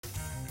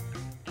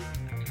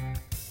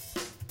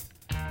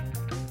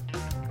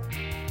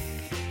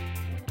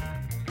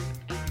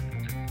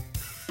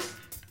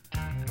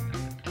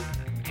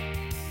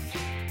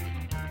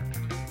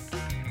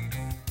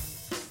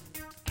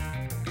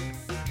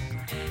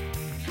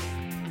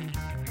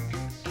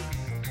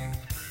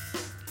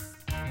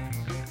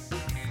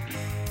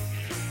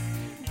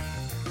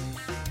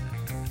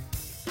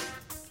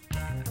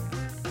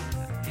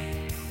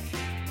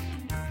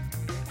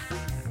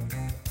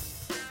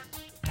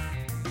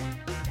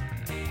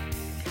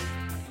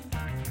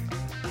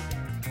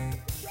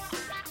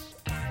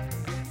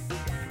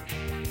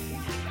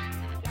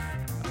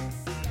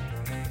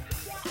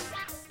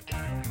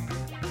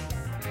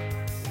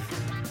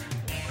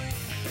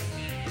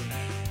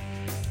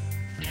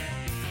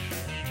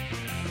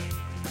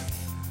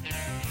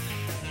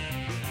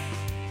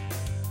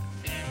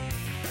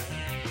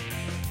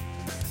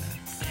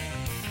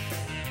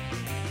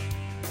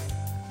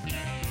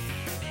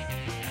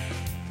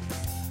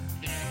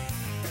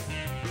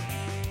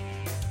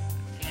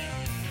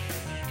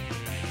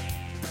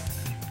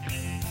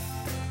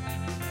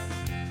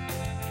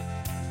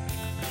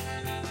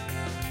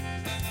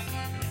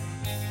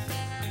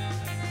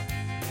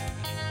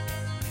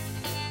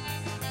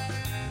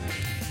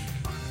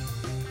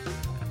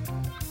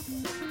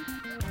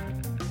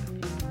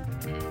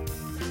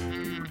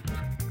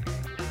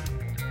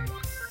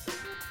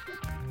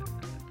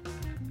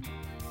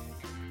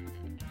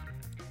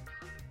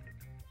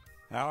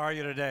How are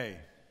you today?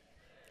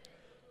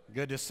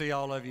 Good to see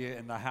all of you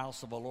in the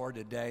house of the Lord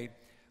today.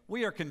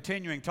 We are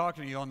continuing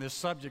talking to you on this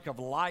subject of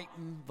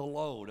lighten the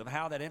load, of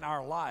how that in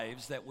our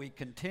lives that we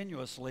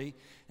continuously,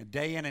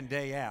 day in and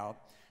day out,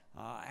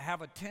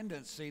 have a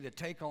tendency to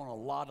take on a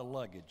lot of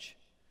luggage.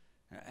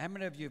 How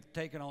many of you have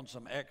taken on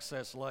some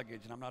excess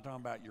luggage? And I'm not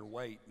talking about your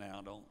weight now.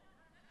 I don't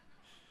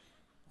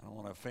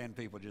want to offend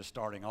people just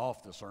starting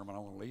off the sermon. I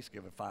want to at least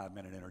give a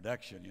 5-minute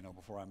introduction,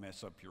 before I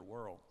mess up your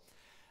world.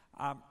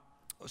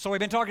 So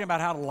we've been talking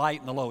about how to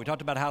lighten the load. We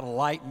talked about how to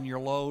lighten your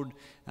load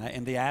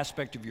in the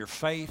aspect of your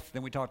faith.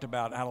 Then we talked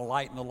about how to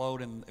lighten the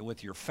load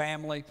with your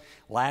family.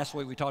 Last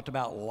week we talked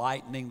about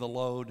lightening the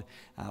load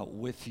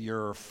with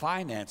your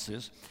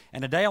finances.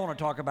 And today I want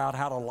to talk about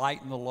how to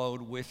lighten the load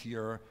with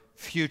your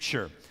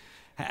future.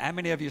 How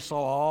many of you saw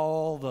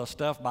all the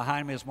stuff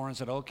behind me this morning and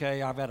said,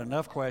 okay, I've had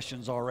enough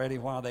questions already.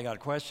 Why they got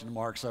question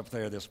marks up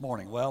there this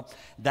morning? Well,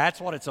 that's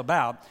what it's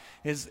about,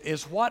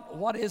 is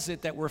what is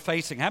it that we're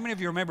facing? How many of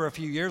you remember a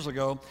few years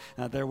ago,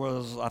 there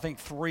was, I think,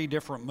 3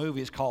 different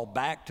movies called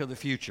Back to the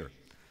Future,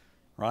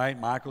 right?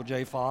 Michael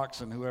J.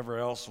 Fox and whoever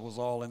else was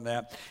all in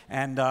that.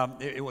 And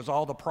it was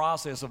all the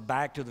process of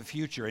Back to the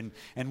Future.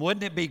 And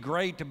wouldn't it be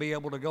great to be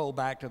able to go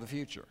back to the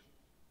future?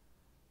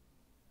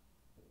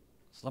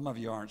 Some of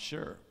you aren't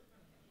sure.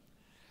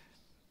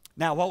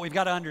 Now, what we've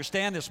got to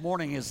understand this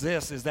morning is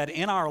that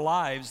in our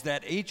lives,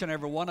 that each and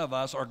every one of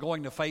us are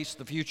going to face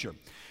the future.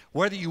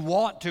 Whether you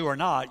want to or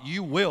not,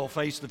 you will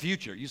face the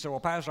future. You say, well,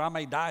 Pastor, I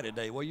may die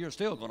today. Well, you're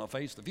still going to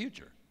face the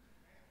future.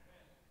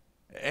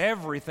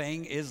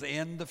 Everything is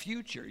in the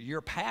future. Your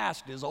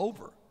past is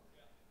over.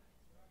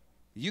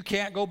 You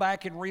can't go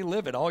back and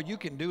relive it. All you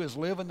can do is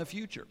live in the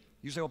future.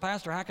 You say, well,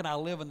 Pastor, how can I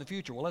live in the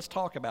future? Well, let's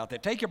talk about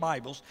that. Take your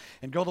Bibles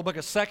and go to the book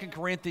of 2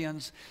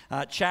 Corinthians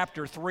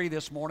chapter 3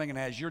 this morning. And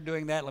as you're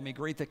doing that, let me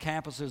greet the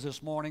campuses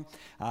this morning.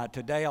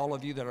 Today, all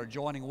of you that are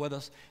joining with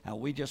us,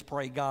 we just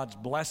pray God's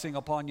blessing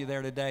upon you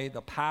there today,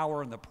 the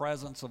power and the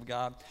presence of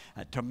God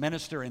to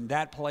minister in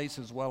that place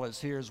as well as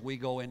here as we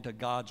go into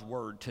God's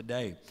Word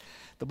today.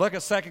 The book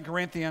of 2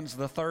 Corinthians,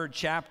 the 3rd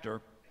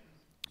chapter,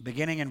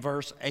 beginning in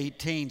verse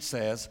 18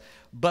 says,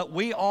 "But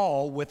we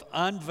all with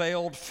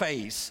unveiled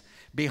face,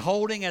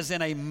 beholding as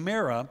in a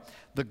mirror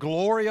the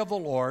glory of the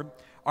Lord,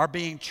 are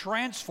being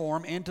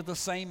transformed into the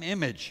same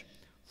image,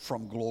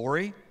 from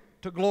glory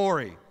to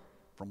glory,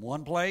 from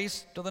one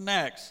place to the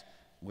next."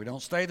 We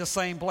don't stay the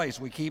same place.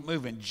 We keep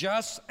moving,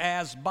 just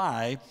as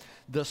by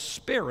the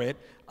Spirit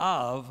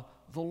of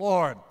the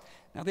Lord.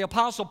 Now, the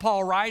Apostle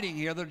Paul, writing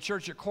here to the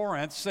church at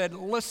Corinth, said,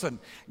 listen,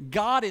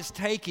 God is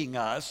taking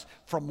us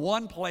from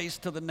one place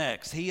to the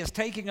next. He is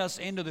taking us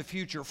into the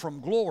future from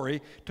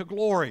glory to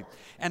glory.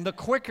 And the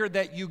quicker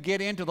that you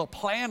get into the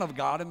plan of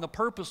God and the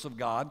purpose of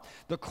God,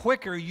 the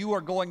quicker you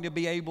are going to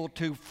be able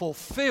to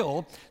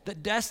fulfill the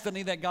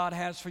destiny that God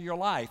has for your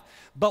life.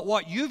 But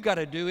what you've got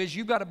to do is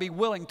you've got to be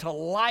willing to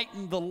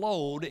lighten the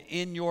load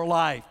in your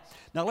life.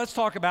 Now, let's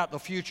talk about the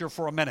future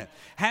for a minute.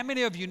 How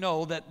many of you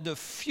know that the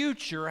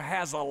future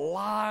has a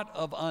lot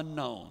of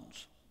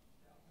unknowns?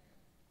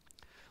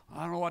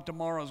 I don't know what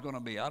tomorrow is going to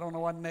be. I don't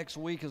know what next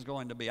week is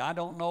going to be. I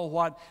don't know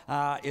what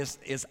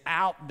is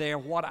out there,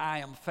 what I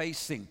am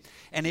facing.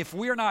 And if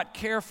we're not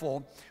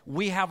careful,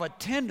 we have a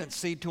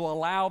tendency to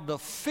allow the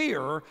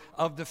fear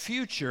of the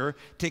future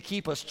to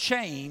keep us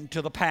chained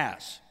to the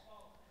past.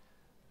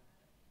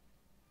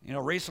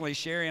 Recently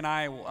Sherry and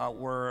I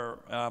were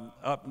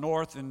up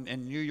north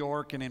in New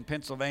York and in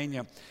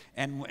Pennsylvania,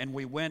 and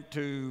we went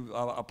to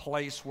a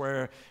place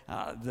where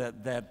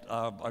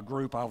a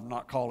group, I'll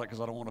not call it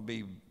because I don't want to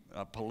be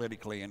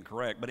politically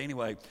incorrect, but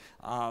anyway,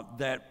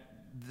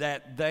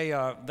 that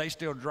they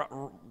still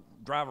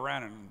drive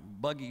around in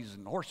buggies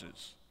and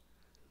horses,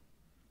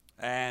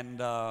 and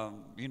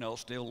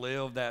still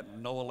live that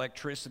no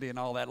electricity and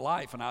all that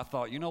life. And I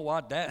thought, you know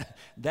what,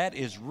 that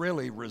is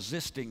really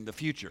resisting the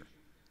future.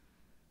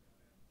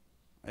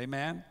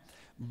 Amen.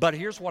 But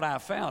here's what I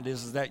found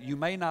is that you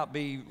may not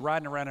be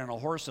riding around in a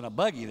horse and a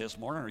buggy this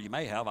morning, or you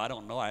may have. I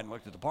don't know. I haven't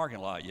looked at the parking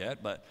lot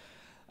yet. But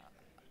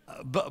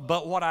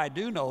what I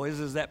do know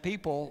is that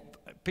people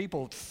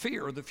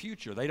fear the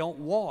future. They don't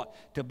want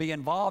to be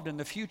involved in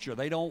the future.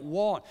 They don't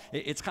want.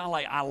 It's kind of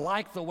like, I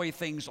like the way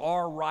things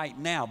are right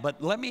now.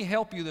 But let me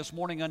help you this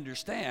morning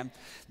understand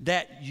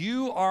that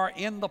you are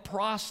in the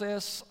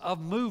process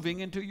of moving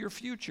into your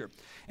future.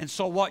 And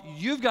so what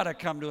you've got to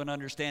come to an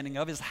understanding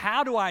of is,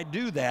 how do I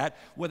do that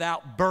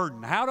without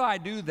burden? How do I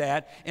do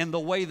that in the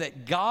way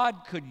that God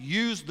could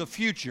use the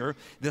future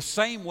the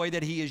same way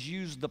that He has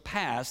used the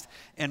past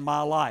in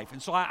my life?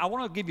 And so I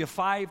want to give you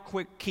 5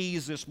 quick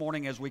keys this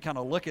morning as we kind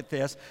of look at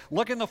this.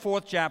 Look in the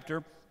 4th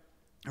chapter,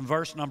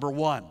 verse number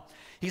 1.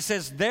 He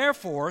says,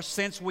 "Therefore,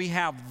 since we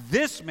have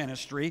this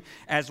ministry,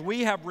 as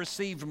we have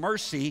received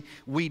mercy,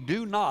 we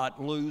do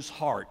not lose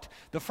heart."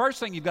 The first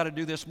thing you've got to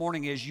do this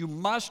morning is you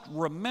must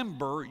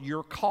remember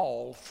your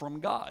call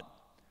from God.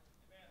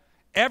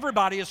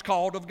 Everybody is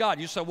called of God.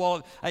 You say,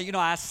 well,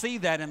 I see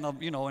that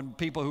in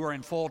people who are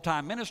in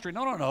full-time ministry.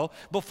 No.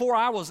 Before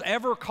I was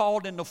ever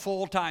called into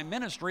full-time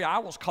ministry, I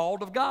was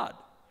called of God.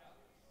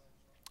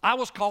 I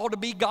was called to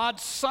be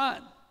God's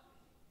son.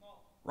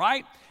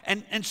 Right?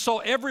 And so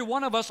every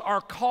one of us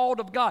are called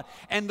of God.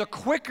 And the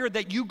quicker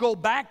that you go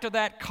back to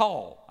that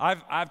call,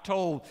 I've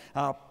told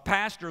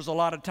pastors a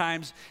lot of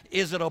times,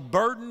 is it a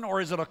burden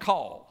or is it a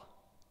call?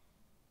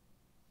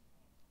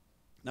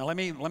 Now let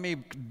me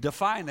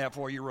define that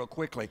for you real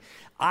quickly.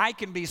 I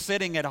can be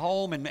sitting at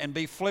home and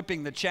be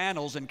flipping the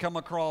channels and come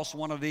across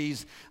one of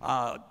these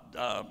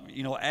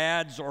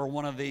ads or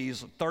one of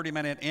these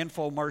 30-minute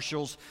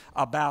infomercials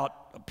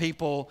about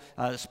people,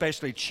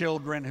 especially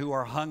children who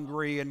are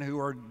hungry and who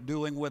are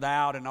doing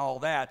without and all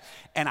that.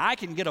 And I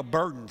can get a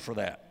burden for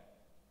that.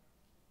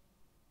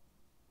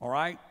 All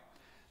right?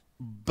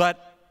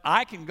 But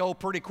I can go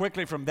pretty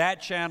quickly from that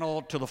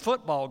channel to the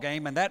football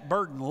game and that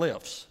burden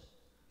lifts.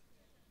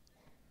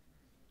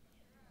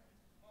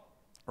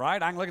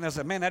 Right? I can look at that and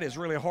say, man, that is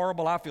really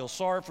horrible. I feel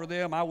sorry for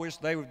them. I wish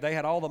they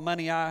had all the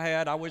money I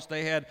had. I wish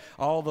they had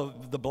all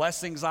the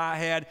blessings I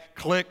had.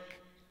 Click.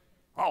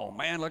 Oh,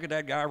 man, look at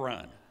that guy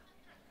run.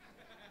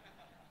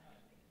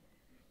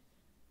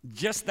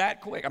 Just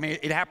that quick. I mean,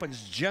 it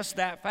happens just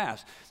that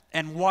fast.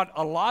 And what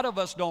a lot of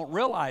us don't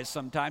realize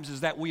sometimes is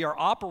that we are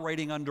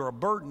operating under a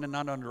burden and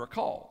not under a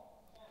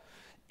call.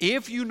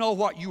 If you know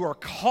what you are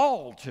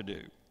called to do,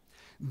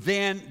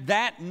 then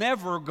that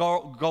never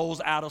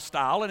goes out of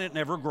style and it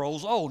never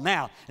grows old.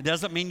 Now, it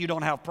doesn't mean you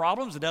don't have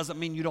problems. It doesn't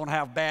mean you don't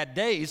have bad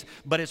days.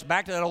 But it's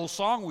back to that old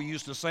song we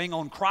used to sing,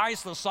 on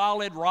Christ the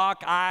solid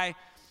rock I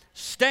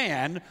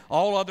stand,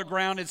 all other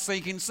ground is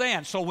sinking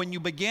sand. So when you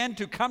begin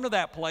to come to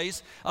that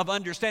place of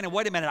understanding,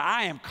 wait a minute,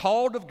 I am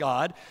called of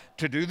God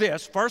to do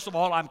this. First of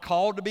all, I'm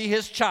called to be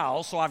His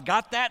child, so I've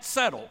got that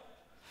settled.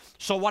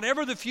 So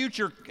whatever the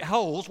future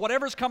holds,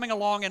 whatever's coming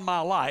along in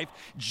my life,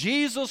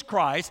 Jesus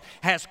Christ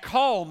has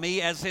called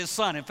me as His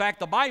son. In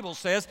fact, the Bible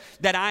says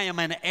that I am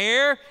an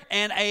heir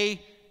and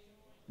a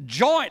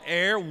joint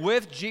heir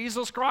with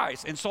Jesus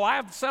Christ. And so I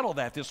have settled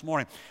that this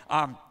morning.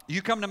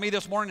 You come to me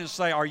this morning and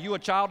say, are you a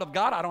child of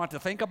God? I don't have to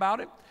think about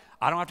it.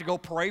 I don't have to go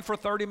pray for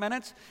 30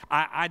 minutes.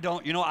 I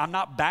don't, I'm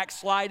not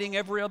backsliding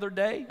every other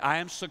day. I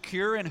am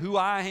secure in who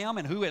I am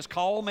and who has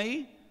called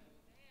me.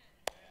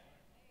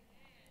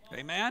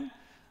 Amen.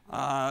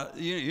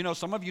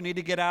 Some of you need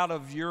to get out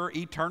of your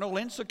eternal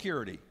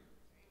insecurity.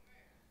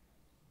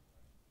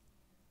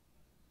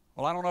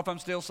 Well, I don't know if I'm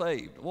still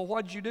saved. Well,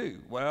 what'd you do?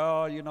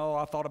 Well,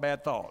 I thought a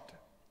bad thought.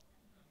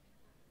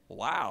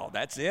 Wow,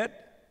 that's it?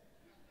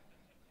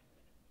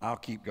 I'll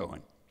keep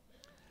going.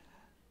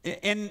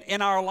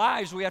 In our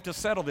lives, we have to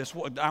settle this.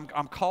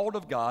 I'm called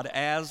of God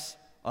as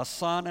a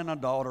son and a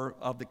daughter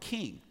of the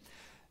King.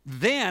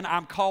 Then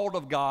I'm called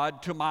of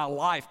God to my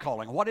life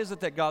calling. What is it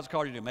that God's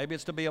called you to do? Maybe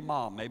it's to be a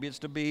mom. Maybe it's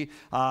to be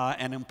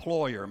an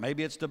employer.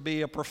 Maybe it's to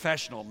be a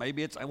professional.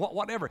 Maybe it's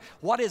whatever.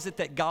 What is it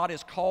that God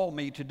has called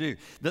me to do?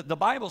 The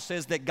Bible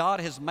says that God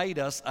has made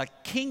us a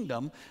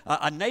kingdom,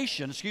 a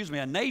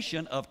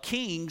nation of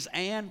kings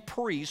and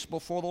priests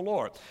before the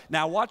Lord.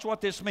 Now watch what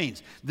this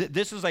means.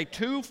 This is a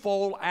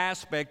twofold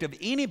aspect of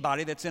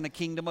anybody that's in a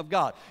kingdom of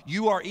God.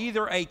 You are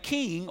either a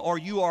king or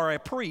you are a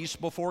priest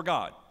before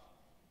God.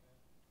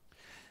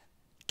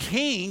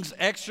 Kings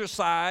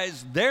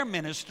exercise their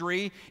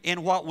ministry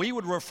in what we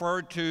would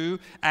refer to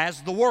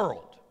as the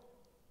world.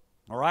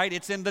 All right?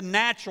 It's in the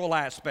natural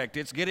aspect.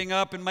 It's getting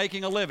up and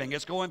making a living.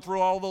 It's going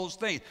through all those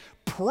things.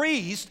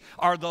 Priests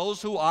are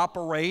those who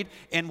operate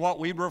in what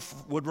we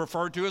would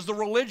refer to as the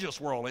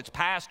religious world. It's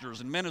pastors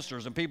and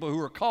ministers and people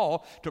who are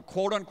called to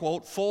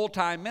quote-unquote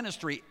full-time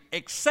ministry,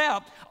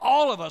 except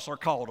all of us are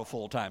called to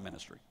full-time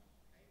ministry.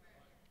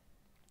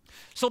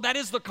 So that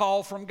is the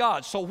call from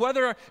God. So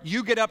whether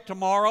you get up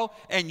tomorrow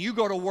and you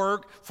go to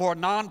work for a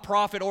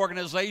nonprofit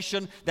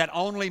organization that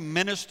only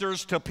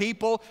ministers to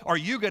people, or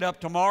you get up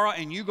tomorrow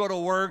and you go to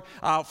work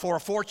for a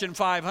Fortune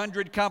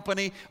 500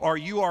 company, or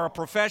you are a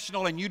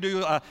professional and you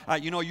do,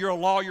 you're a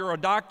lawyer or a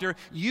doctor,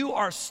 you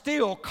are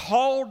still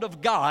called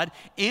of God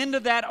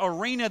into that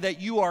arena that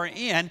you are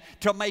in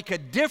to make a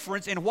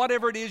difference in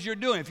whatever it is you're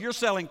doing. If you're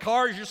selling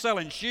cars, you're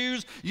selling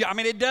shoes,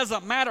 it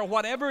doesn't matter.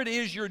 Whatever it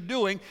is you're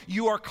doing,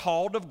 you are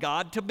called of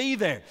God to be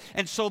there.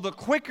 And so the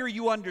quicker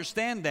you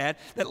understand that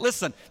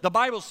listen, the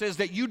Bible says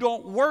that you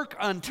don't work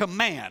unto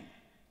man,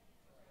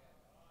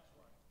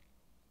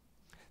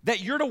 that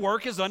you're to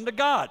work as unto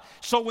God.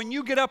 So when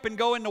you get up and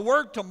go into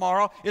work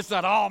tomorrow, it's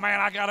not, oh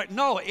man, I got it.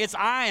 No, it's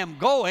I am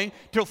going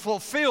to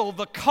fulfill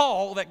the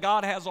call that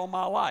God has on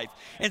my life.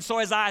 And so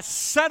as I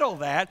settle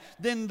that,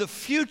 then the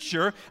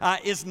future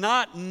is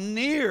not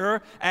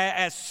near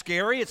as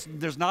scary.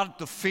 There's not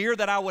the fear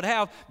that I would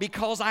have,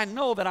 because I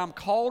know that I'm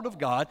called of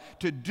God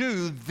to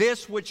do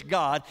this which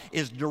God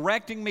is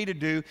directing me to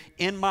do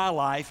in my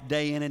life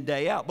day in and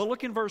day out. But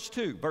look in verse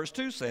 2. Verse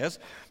 2 says,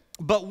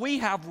 but we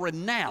have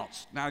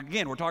renounced. Now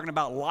again, we're talking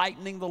about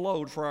lightening the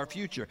load for our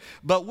future.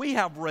 But we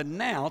have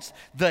renounced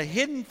the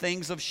hidden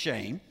things of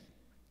shame,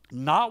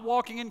 not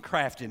walking in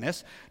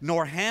craftiness,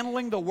 nor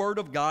handling the word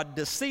of God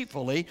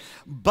deceitfully,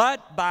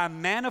 but by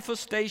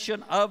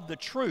manifestation of the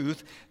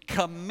truth,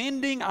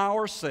 commending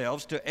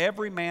ourselves to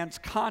every man's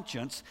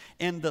conscience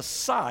in the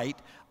sight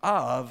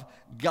of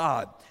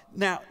God.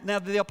 Now,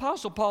 the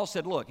Apostle Paul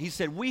said, look, he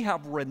said, we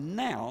have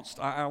renounced,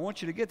 I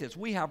want you to get this,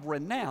 we have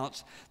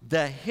renounced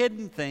the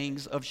hidden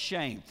things of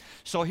shame.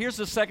 So here's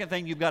the second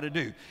thing you've got to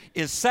do,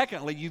 is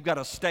secondly, you've got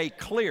to stay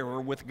clearer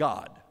with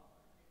God.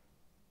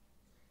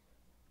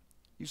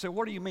 You say,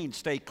 what do you mean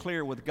stay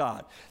clear with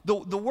God?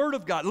 The Word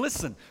of God,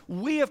 listen,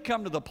 we have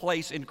come to the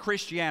place in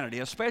Christianity,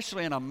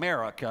 especially in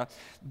America,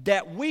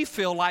 that we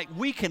feel like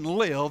we can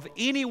live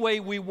any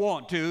way we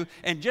want to,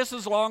 and just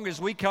as long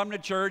as we come to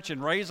church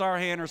and raise our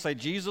hand or say,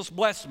 Jesus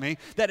bless me,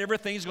 that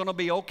everything's going to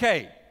be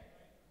okay.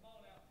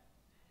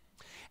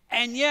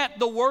 And yet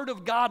the Word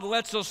of God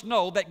lets us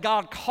know that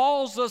God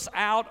calls us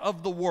out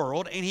of the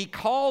world, and He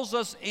calls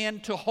us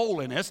into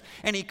holiness,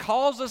 and He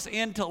calls us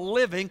into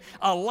living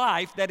a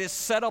life that is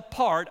set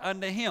apart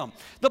unto Him.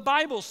 The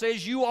Bible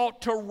says you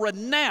ought to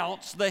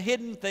renounce the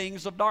hidden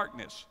things of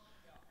darkness.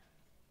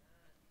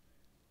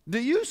 Do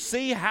you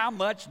see how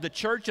much the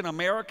church in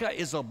America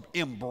is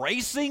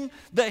embracing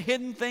the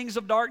hidden things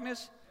of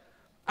darkness?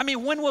 I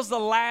mean, when was the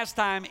last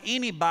time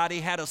anybody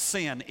had a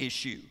sin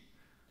issue?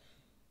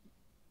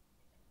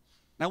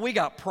 Now, we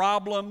got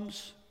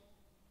problems,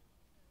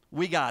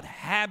 we got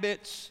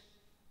habits.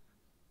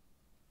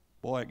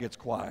 Boy, it gets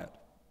quiet.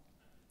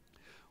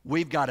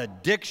 We've got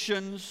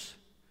addictions,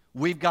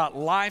 we've got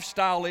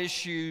lifestyle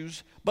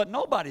issues, but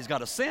nobody's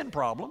got a sin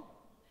problem.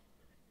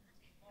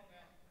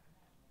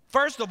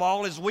 First of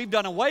all, is we've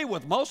done away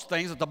with most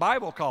things that the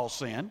Bible calls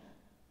sin.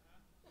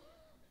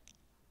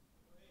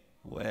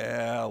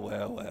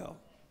 Well.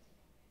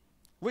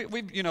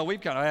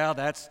 We've kind of,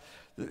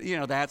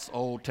 that's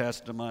Old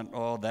Testament.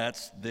 Oh,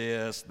 that's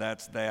this,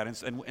 that's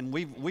that, and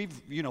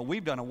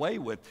we've done away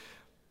with.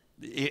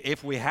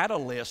 If we had a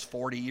list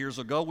 40 years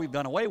ago, we've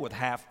done away with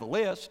half the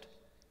list.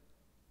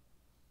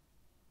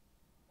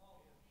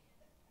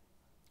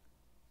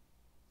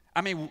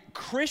 I mean,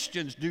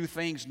 Christians do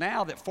things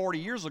now that 40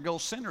 years ago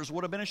sinners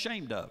would have been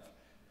ashamed of.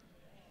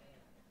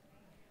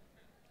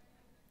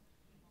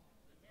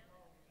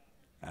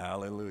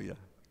 Hallelujah.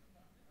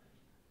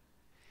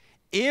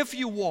 If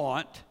you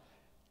want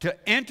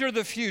to enter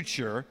the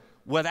future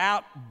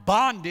without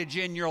bondage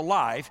in your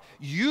life,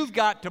 you've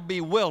got to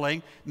be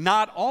willing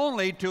not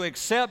only to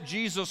accept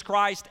Jesus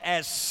Christ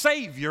as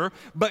Savior,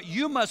 but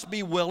you must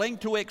be willing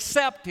to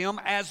accept Him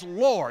as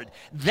Lord.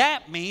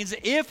 That means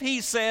if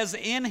He says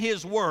in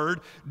His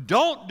Word,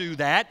 don't do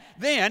that,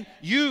 then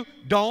you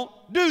don't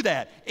do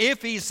that.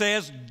 If He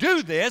says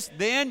do this,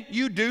 then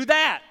you do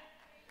that.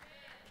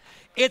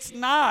 It's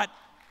not,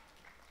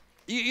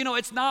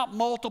 it's not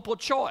multiple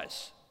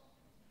choice.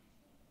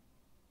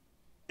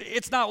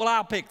 It's not, well,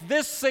 I'll pick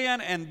this sin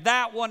and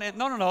that one.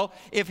 No.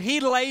 If He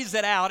lays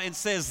it out and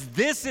says,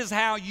 this is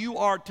how you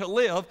are to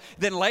live,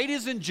 then,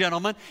 ladies and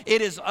gentlemen,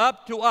 it is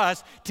up to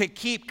us to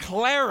keep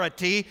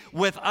clarity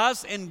with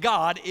us and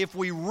God if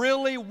we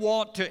really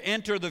want to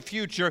enter the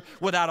future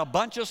without a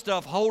bunch of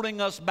stuff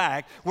holding us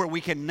back where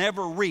we can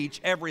never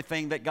reach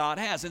everything that God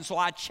has. And so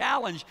I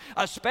challenge,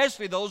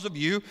 especially those of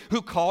you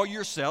who call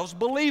yourselves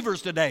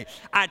believers today,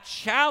 I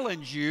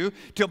challenge you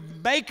to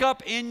make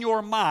up in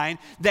your mind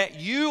that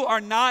you are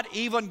not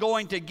even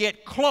going to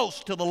get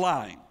close to the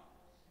line.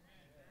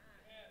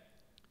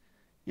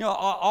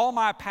 All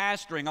my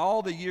pastoring,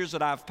 all the years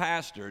that I've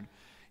pastored,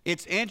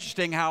 it's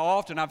interesting how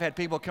often I've had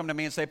people come to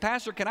me and say,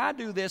 Pastor, can I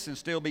do this and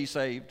still be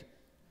saved?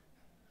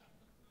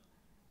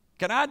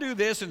 Can I do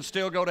this and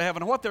still go to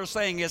heaven? And what they're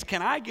saying is,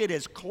 can I get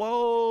as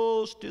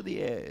close to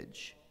the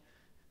edge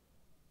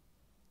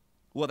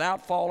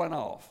without falling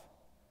off?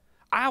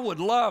 I would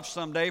love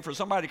someday for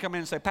somebody to come in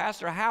and say,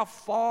 Pastor, how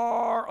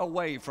far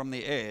away from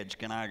the edge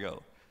can I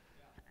go?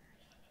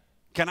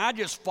 Can I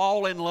just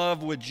fall in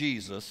love with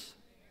Jesus?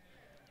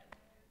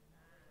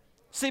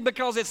 See,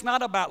 because it's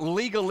not about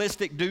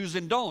legalistic do's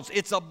and don'ts.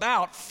 It's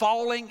about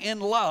falling in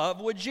love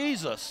with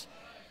Jesus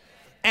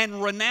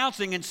and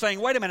renouncing and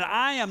saying, wait a minute,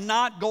 I am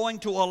not going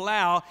to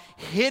allow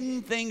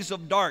hidden things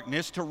of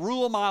darkness to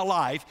rule my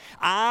life.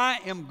 I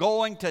am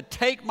going to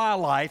take my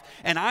life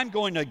and I'm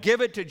going to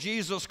give it to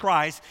Jesus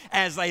Christ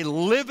as a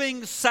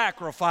living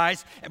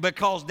sacrifice,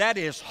 because that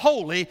is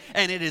holy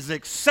and it is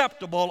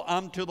acceptable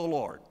unto the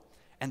Lord.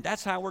 And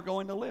that's how we're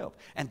going to live.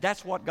 And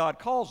that's what God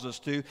calls us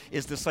to,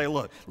 is to say,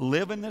 look,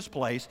 live in this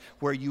place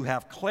where you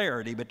have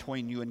clarity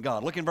between you and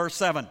God. Look in verse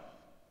 7.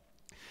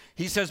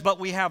 He says, but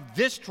we have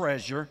this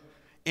treasure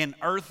in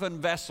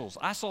earthen vessels.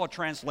 I saw a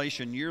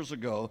translation years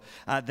ago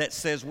that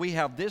says we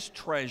have this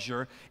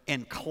treasure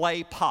in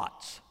clay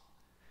pots.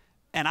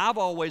 And I've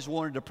always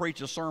wanted to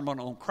preach a sermon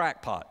on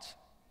crackpots.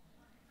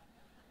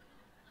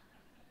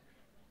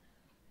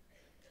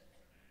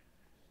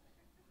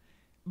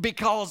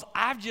 Because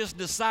I've just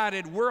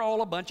decided we're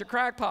all a bunch of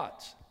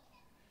crackpots.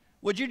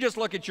 Would you just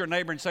look at your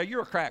neighbor and say,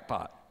 you're a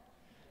crackpot?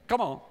 Come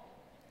on.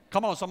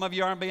 Come on, some of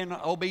you aren't being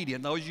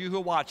obedient. Those of you who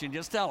are watching,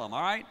 just tell them,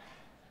 all right?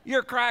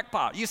 You're a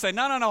crackpot. You say,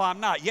 no, I'm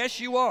not. Yes,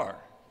 you are.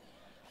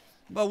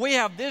 But we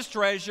have this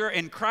treasure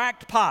in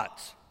cracked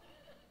pots.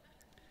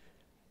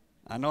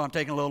 I know I'm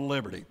taking a little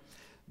liberty.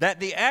 That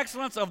the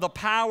excellence of the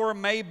power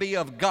may be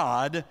of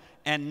God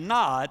and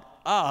not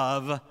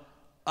of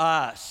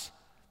us.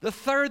 The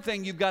third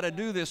thing you've got to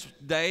do this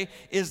day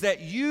is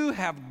that you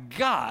have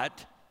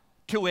got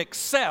to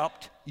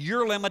accept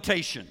your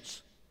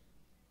limitations.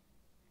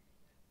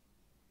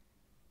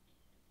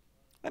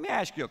 Let me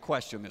ask you a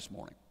question this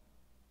morning.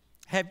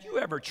 Have you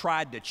ever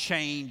tried to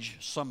change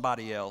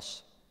somebody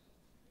else?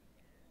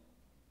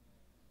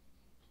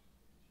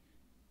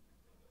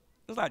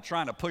 It's like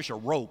trying to push a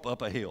rope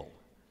up a hill.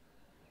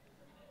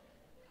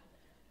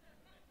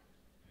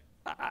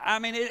 I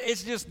mean, it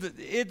is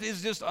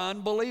just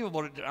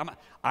unbelievable.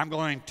 I'm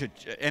going to,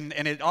 and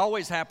it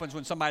always happens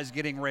when somebody's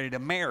getting ready to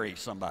marry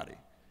somebody.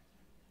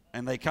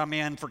 And they come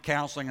in for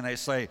counseling and they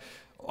say,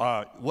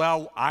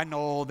 well, I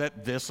know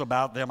that this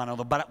about them, I know,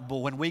 but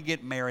when we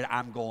get married,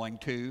 I'm going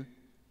to.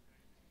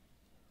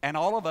 And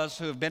all of us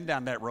who have been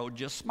down that road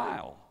just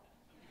smile.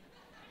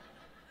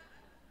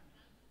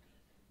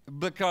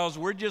 Because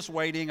we're just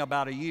waiting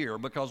about a year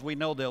because we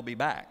know they'll be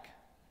back.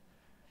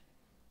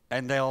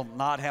 And they'll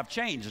not have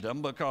changed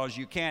them because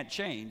you can't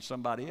change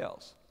somebody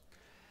else.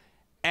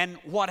 And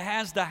what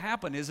has to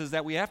happen is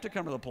that we have to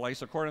come to the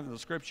place, according to the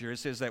Scripture, it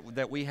says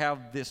that we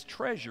have this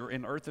treasure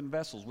in earthen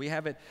vessels. We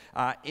have it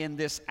in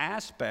this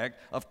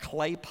aspect of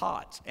clay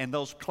pots, and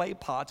those clay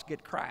pots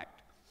get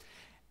cracked.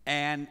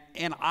 And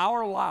in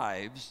our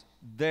lives,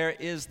 there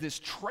is this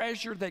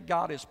treasure that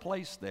God has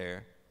placed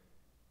there,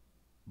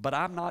 but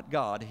I'm not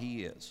God,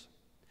 He is.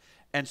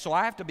 And so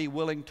I have to be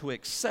willing to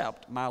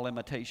accept my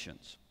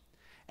limitations.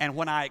 And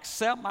when I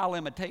accept my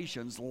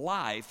limitations,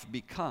 life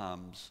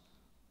becomes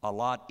a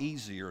lot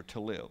easier to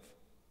live.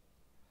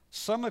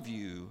 Some of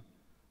you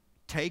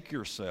take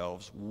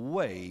yourselves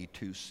way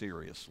too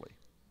seriously.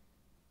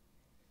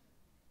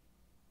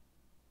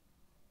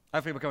 I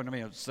have people come to me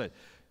and say,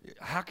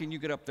 how can you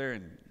get up there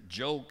and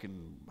joke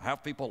and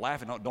have people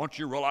laughing? Don't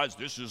you realize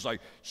this is a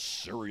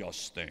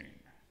serious thing?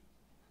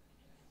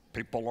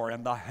 People are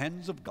in the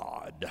hands of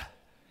God.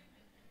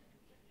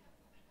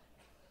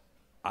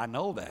 I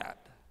know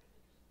that.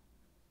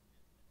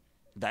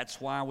 That's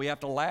why we have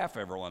to laugh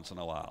every once in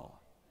a while.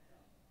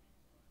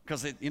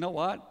 Because you know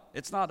what?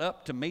 It's not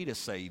up to me to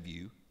save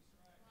you.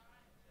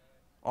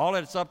 All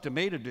it's up to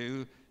me to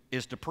do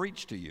is to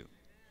preach to you.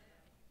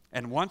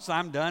 And once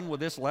I'm done with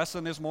this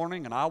lesson this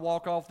morning and I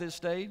walk off this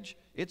stage,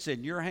 it's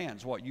in your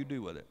hands what you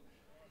do with it.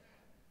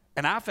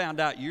 And I found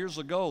out years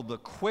ago, the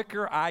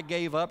quicker I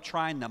gave up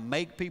trying to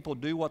make people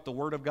do what the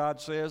Word of God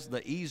says,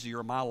 the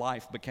easier my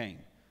life became.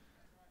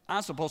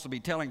 I'm supposed to be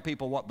telling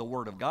people what the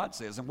Word of God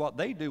says, and what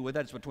they do with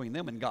that is between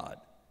them and God.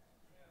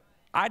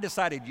 I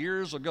decided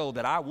years ago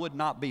that I would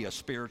not be a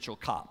spiritual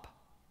cop.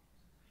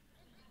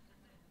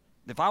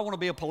 If I want to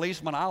be a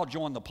policeman, I'll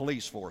join the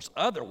police force.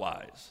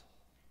 Otherwise,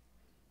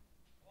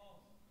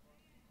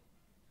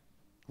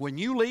 when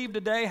you leave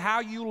today,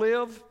 how you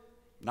live,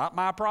 not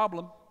my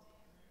problem.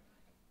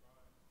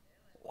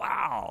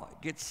 Wow,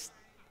 it gets,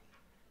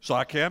 so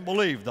I can't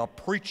believe the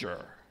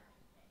preacher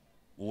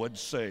would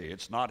say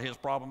it's not his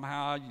problem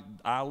how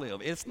I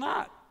live. It's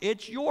not.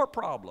 It's your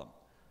problem.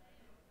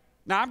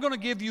 Now, I'm going to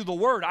give you the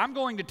Word. I'm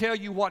going to tell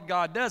you what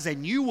God does,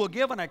 and you will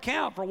give an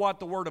account for what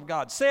the Word of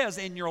God says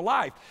in your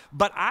life.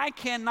 But I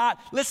cannot,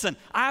 listen,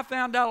 I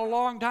found out a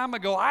long time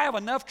ago, I have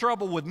enough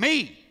trouble with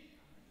me,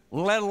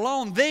 let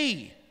alone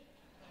thee.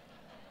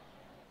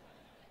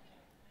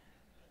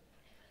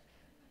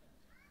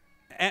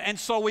 And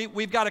so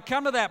we've got to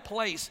come to that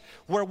place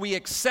where we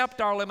accept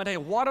our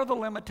limitations. What are the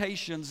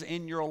limitations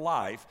in your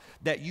life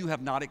that you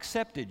have not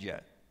accepted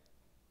yet?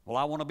 Well,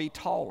 I want to be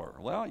taller.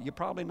 Well, you're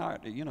probably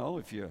not,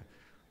 if you're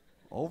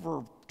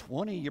over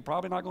 20, you're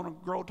probably not going to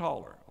grow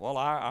taller. Well,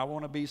 I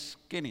want to be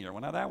skinnier.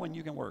 Well, now that one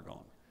you can work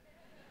on.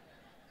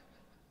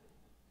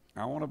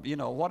 I want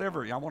to,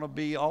 whatever. I want to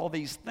be all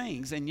these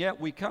things. And yet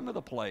we come to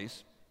the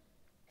place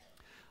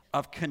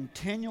of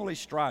continually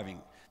striving.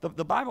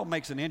 The Bible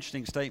makes an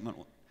interesting statement.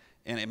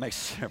 And it makes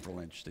several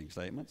interesting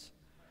statements.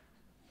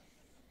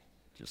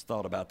 Just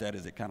thought about that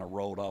as it kind of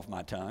rolled off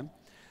my tongue.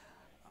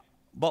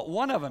 But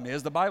one of them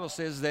is, the Bible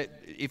says that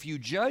if you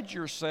judge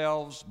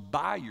yourselves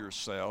by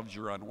yourselves,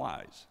 you're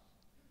unwise.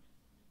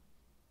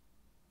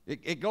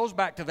 It goes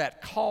back to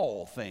that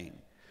call thing.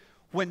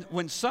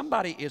 When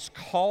somebody is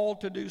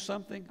called to do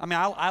something, I mean,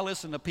 I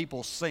listen to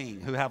people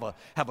sing who have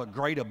a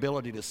great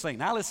ability to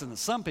sing. I listen to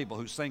some people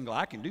who sing, go,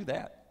 I can do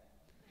that.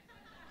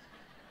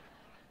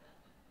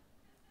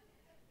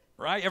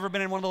 Right? Ever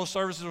been in one of those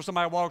services where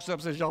somebody walks up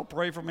and says, y'all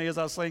pray for me as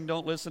I sing,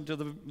 don't listen to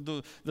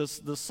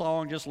the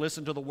song, just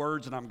listen to the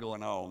words, and I'm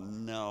going, oh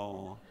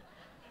no.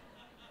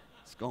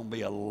 It's going to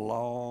be a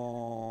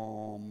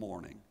long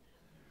morning.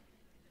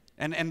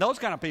 And those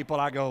kind of people,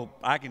 I go,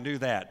 I can do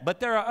that. But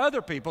there are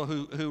other people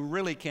who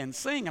really can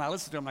sing, and I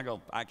listen to them and I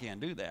go, I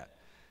can't do that.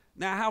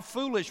 Now, how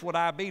foolish would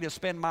I be to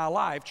spend my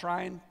life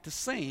trying to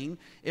sing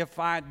if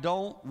I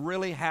don't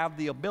really have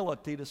the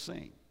ability to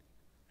sing?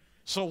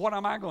 So what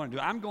am I going to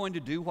do? I'm going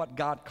to do what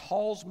God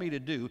calls me to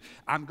do.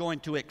 I'm going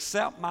to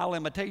accept my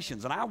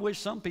limitations. And I wish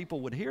some people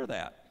would hear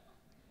that.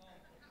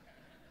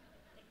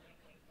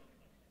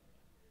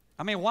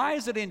 I mean, why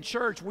is it in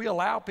church we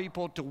allow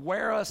people to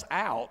wear us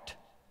out?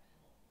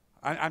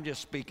 I'm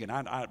just speaking.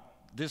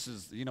 this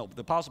is, the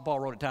Apostle Paul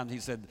wrote at times, he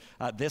said,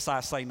 this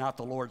I say, not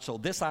the Lord, so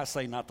this I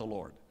say, not the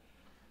Lord.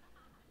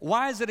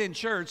 Why is it in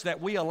church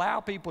that we allow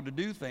people to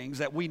do things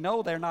that we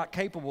know they're not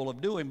capable of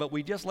doing, but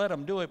we just let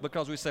them do it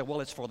because we say,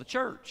 well, it's for the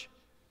church?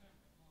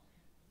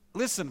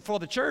 Listen, for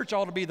the church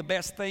ought to be the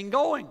best thing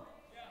going.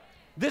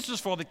 This is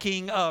for the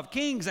King of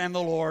Kings and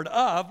the Lord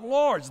of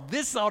Lords.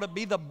 This ought to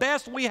be the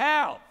best we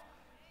have.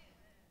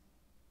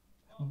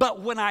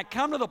 But when I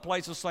come to the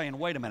place of saying,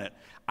 wait a minute,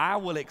 I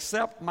will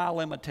accept my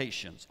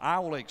limitations, I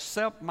will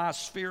accept my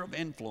sphere of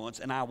influence,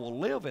 and I will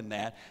live in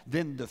that,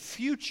 then the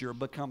future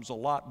becomes a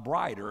lot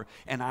brighter,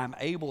 and I'm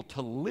able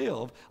to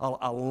live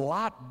a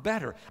lot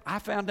better. I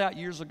found out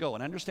years ago,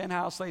 and understand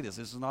how I say this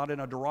is not in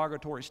a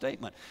derogatory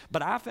statement,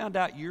 but I found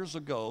out years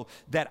ago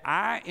that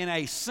I, in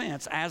a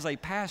sense, as a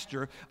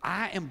pastor,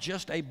 I am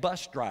just a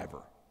bus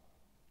driver.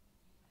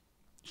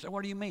 So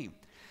what do you mean?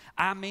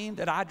 I mean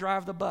that I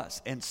drive the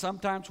bus, and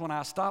sometimes when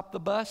I stop the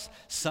bus,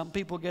 some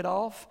people get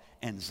off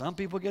and some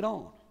people get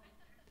on.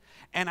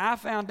 And I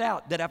found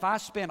out that if I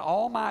spent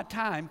all my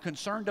time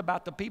concerned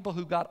about the people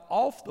who got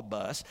off the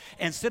bus,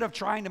 instead of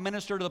trying to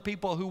minister to the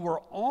people who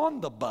were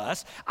on the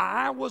bus,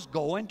 I was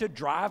going to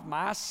drive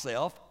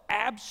myself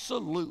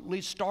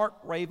absolutely stark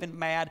raving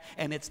mad,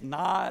 and it's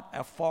not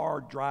a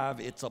far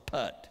drive, it's a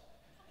putt.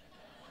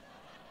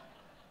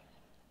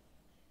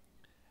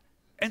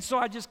 And so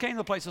I just came to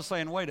the place of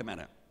saying, wait a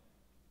minute.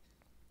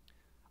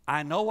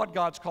 I know what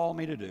God's called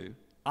me to do.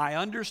 I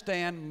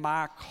understand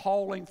my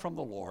calling from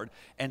the Lord,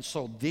 and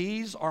so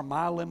these are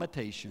my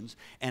limitations,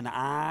 and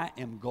I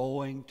am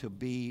going to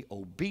be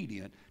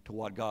obedient to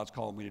what God's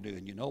called me to do.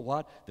 And you know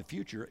what? The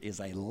future is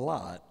a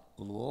lot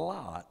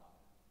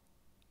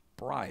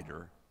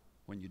brighter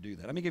when you do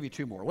that. Let me give you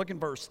two more. Look in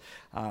verse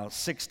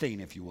 16,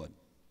 if you would.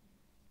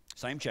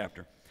 Same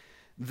chapter.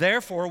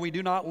 Therefore, we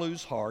do not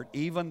lose heart,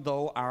 even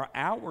though our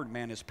outward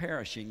man is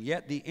perishing,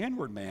 yet the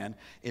inward man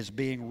is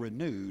being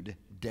renewed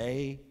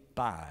day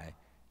by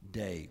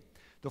day.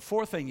 The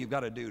fourth thing you've got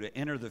to do to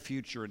enter the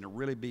future and to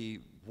really be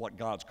what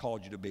God's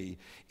called you to be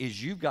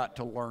is you've got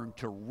to learn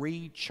to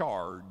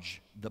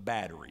recharge the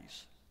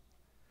batteries.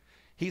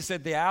 He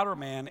said the outer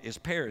man is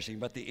perishing,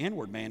 but the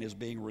inward man is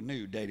being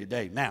renewed day to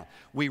day. Now,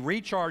 we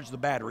recharge the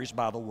batteries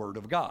by the Word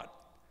of God.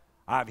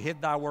 I've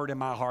hid thy word in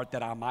my heart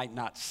that I might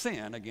not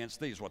sin against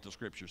thee, is what the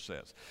Scripture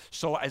says.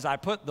 So as I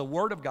put the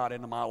Word of God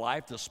into my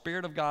life, the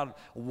Spirit of God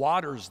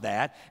waters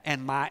that,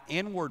 and my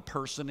inward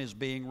person is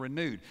being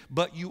renewed.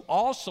 But you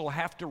also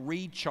have to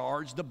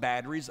recharge the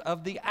batteries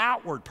of the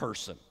outward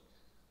person.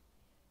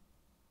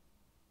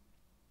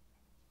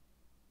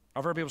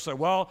 I've heard people say,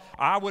 well,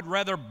 I would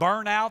rather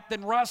burn out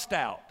than rust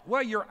out.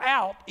 Well, you're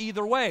out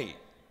either way.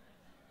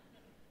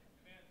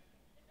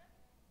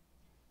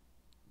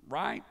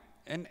 Right?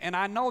 And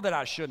I know that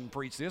I shouldn't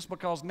preach this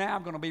because now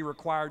I'm going to be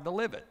required to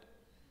live it.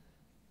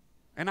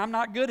 And I'm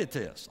not good at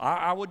this.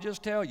 I would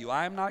just tell you,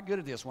 I am not good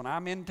at this. When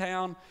I'm in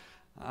town,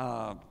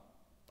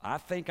 I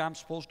think I'm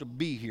supposed to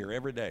be here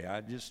every day.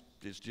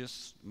 It's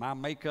just my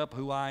makeup,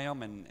 who I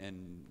am,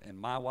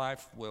 and my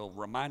wife will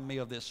remind me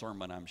of this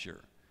sermon, I'm sure.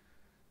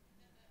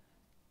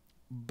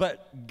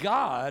 But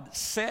God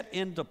set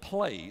into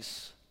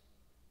place,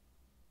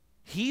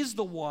 He's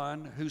the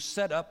one who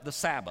set up the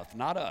Sabbath,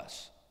 not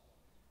us.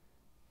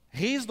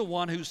 He's the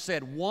one who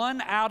said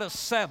 1 out of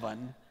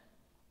 7,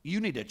 you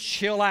need to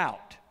chill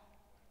out.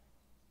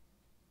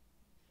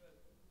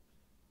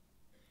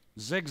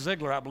 Zig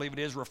Ziglar, I believe it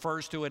is,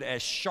 refers to it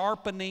as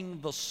sharpening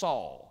the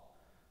saw.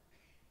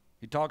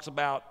 He talks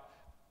about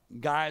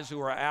guys who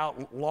are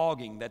out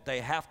logging, that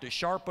they have to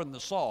sharpen the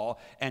saw,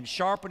 and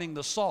sharpening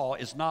the saw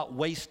is not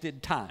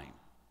wasted time.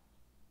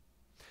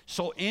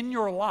 So in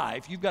your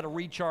life, you've got to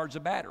recharge the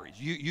batteries.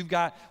 You've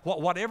got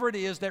whatever it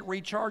is that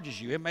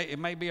recharges you. It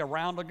may be a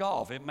round of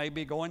golf. It may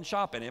be going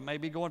shopping. It may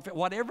be going,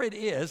 whatever it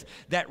is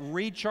that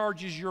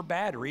recharges your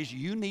batteries,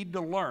 you need to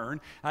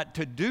learn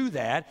to do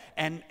that.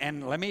 And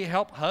let me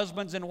help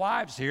husbands and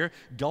wives here.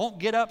 Don't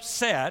get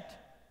upset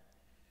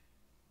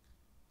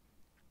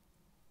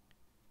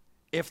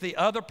if the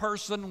other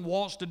person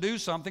wants to do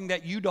something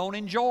that you don't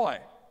enjoy.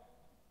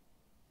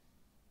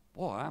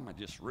 Boy, I'm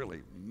just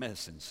really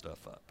messing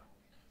stuff up.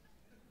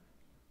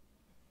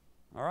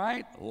 All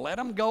right? Let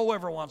them go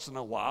every once in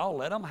a while.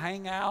 Let them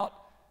hang out.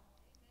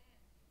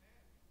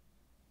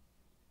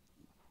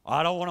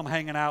 I don't want them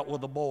hanging out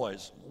with the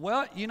boys.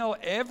 Well,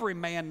 every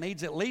man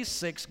needs at least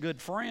 6 good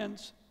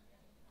friends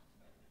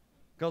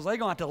because they're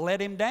going to have to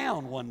let him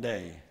down one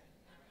day.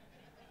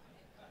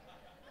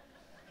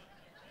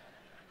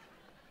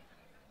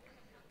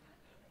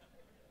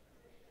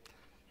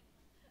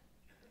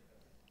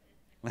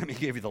 Let me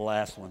give you the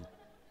last one.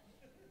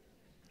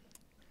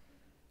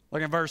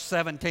 Look at verse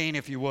 17,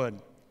 if you would.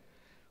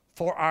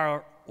 For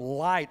our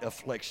light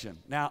affliction.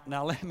 Now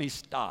let me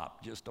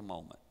stop just a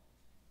moment.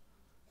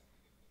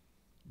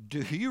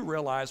 Do you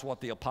realize what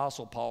the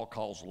Apostle Paul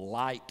calls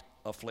light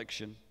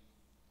affliction?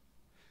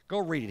 Go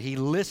read it. He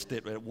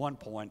listed it at one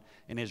point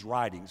in his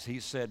writings.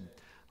 He said,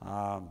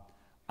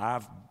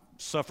 I've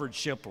suffered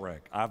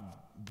shipwreck. I've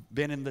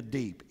been in the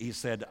deep. He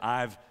said,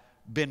 I've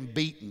been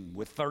beaten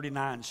with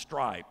 39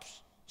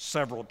 stripes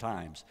several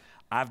times.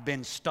 I've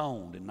been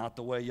stoned, and not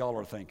the way y'all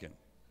are thinking.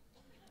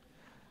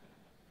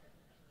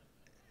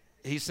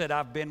 He said,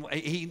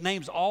 he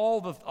names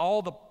all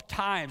the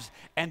times,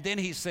 and then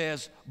he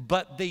says,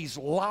 but these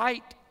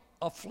light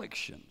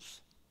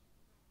afflictions.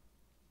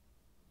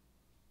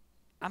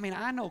 I mean,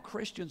 I know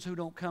Christians who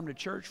don't come to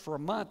church for a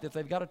month if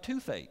they've got a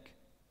toothache.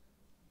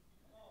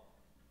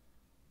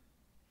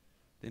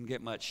 Didn't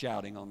get much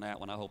shouting on that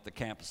one. I hope the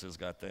campuses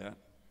got that.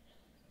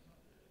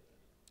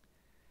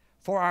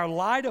 For our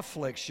light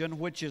affliction,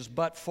 which is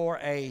but for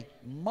a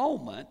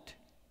moment,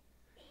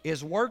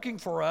 is working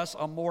for us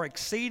a more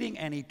exceeding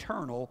and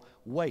eternal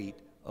weight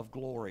of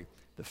glory.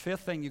 The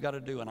fifth thing you got to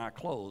do in our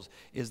close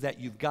is that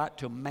you've got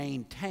to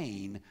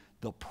maintain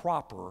the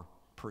proper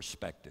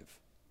perspective.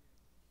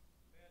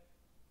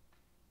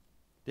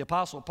 The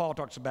Apostle Paul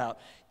talks about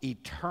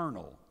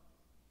eternal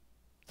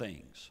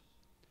things.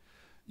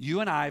 You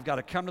and I have got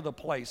to come to the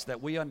place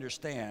that we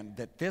understand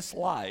that this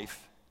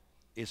life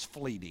is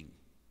fleeting.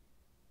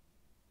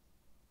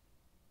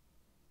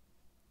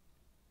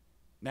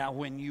 Now,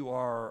 when you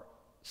are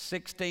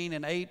 16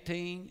 and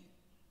 18,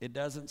 it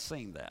doesn't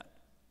seem that.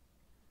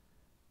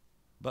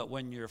 But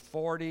when you're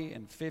 40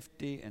 and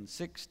 50 and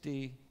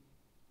 60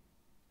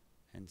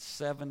 and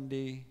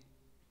 70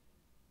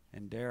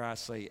 and dare I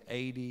say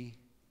 80,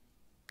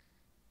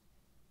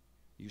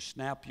 you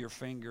snap your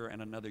finger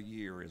and another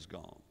year is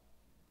gone.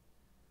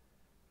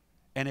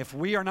 And if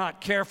we are not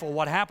careful,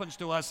 what happens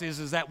to us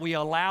is that we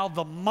allow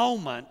the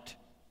moment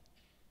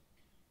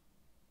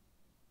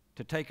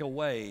to take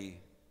away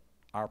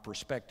our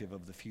perspective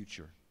of the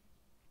future.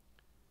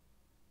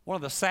 One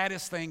of the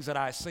saddest things that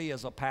I see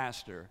as a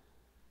pastor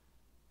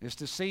is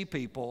to see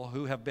people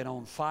who have been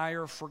on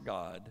fire for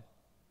God,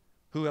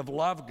 who have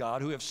loved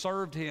God, who have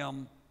served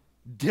Him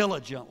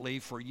diligently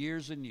for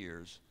years and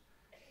years,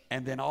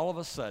 and then all of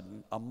a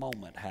sudden a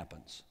moment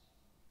happens.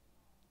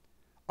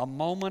 A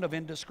moment of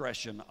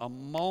indiscretion, a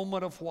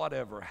moment of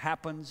whatever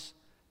happens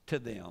to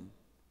them.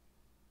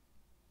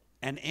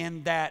 And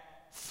in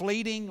that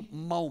fleeting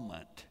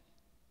moment,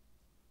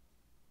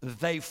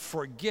 they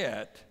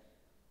forget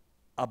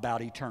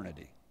about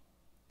eternity.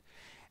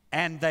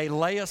 And they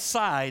lay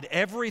aside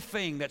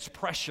everything that's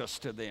precious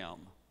to them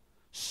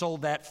so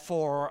that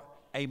for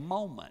a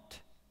moment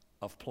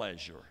of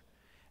pleasure,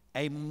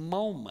 a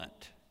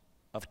moment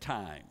of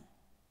time,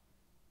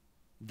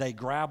 they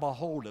grab a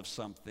hold of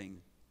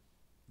something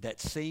that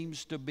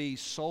seems to be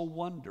so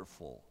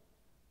wonderful,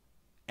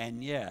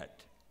 and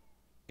yet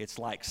it's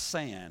like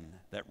sand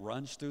that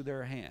runs through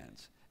their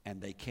hands and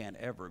they can't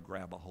ever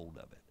grab a hold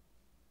of it.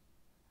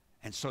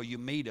 And so you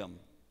meet them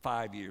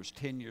 5 years,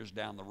 10 years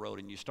down the road,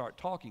 and you start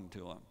talking to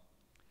them.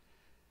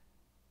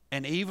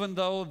 And even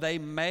though they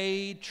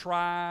may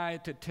try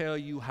to tell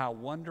you how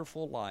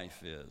wonderful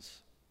life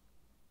is,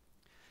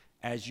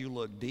 as you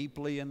look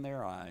deeply in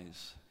their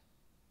eyes,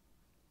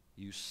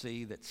 you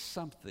see that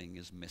something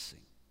is missing.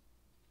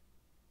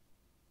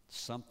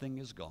 Something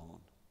is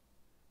gone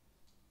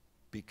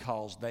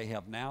because they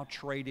have now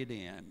traded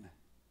in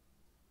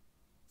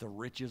the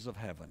riches of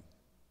heaven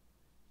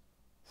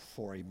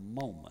for a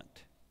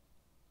moment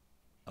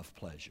of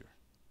pleasure.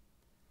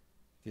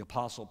 The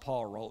Apostle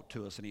Paul wrote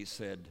to us and he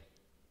said,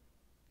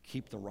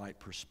 keep the right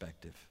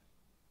perspective.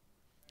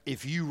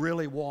 If you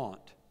really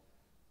want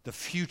the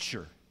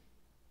future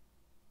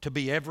to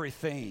be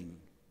everything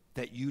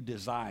that you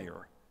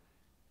desire,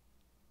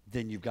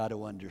 then you've got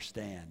to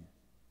understand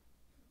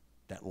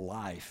that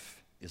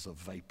life is a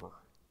vapor.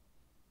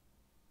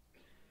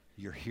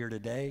 You're here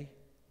today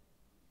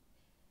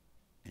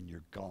and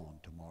you're gone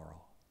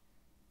tomorrow.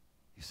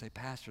 You say,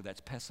 Pastor,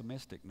 that's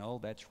pessimistic. No,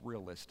 that's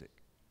realistic.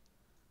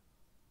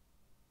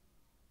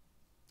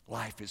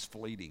 Life is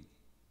fleeting,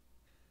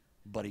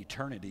 but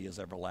eternity is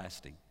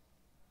everlasting.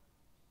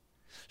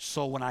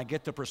 So when I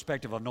get the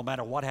perspective of no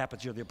matter what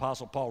happens here, the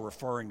Apostle Paul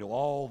referring to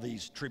all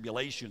these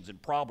tribulations and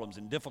problems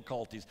and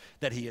difficulties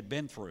that he had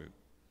been through,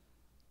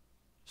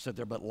 said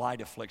they're but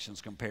light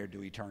afflictions compared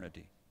to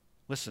eternity.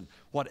 Listen,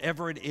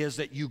 whatever it is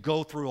that you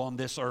go through on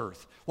this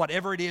earth,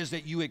 whatever it is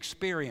that you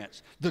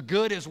experience, the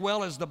good as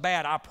well as the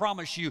bad, I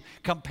promise you,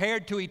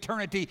 compared to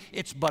eternity,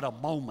 it's but a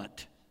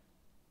moment.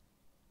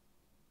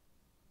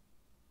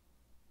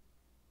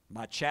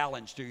 My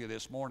challenge to you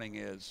this morning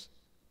is,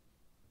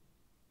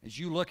 as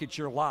you look at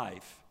your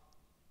life,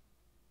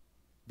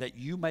 that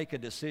you make a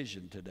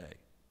decision today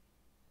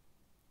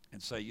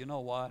and say, you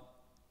know what?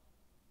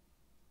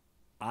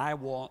 I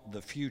want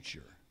the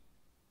future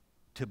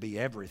to be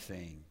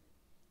everything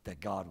that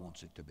God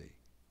wants it to be.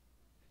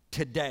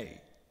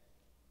 Today,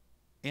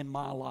 in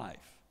my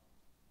life,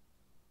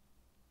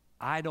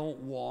 I don't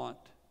want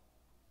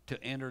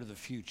to enter the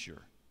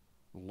future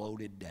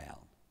loaded down.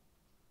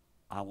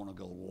 I want to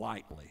go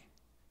lightly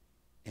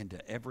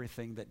into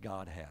everything that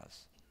God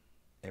has.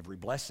 Every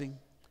blessing,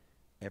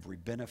 every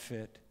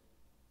benefit,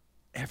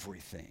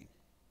 everything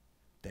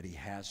that He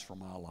has for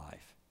my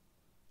life.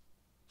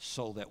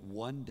 So that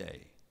one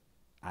day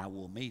I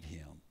will meet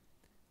Him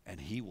and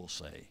He will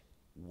say,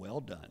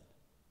 well done,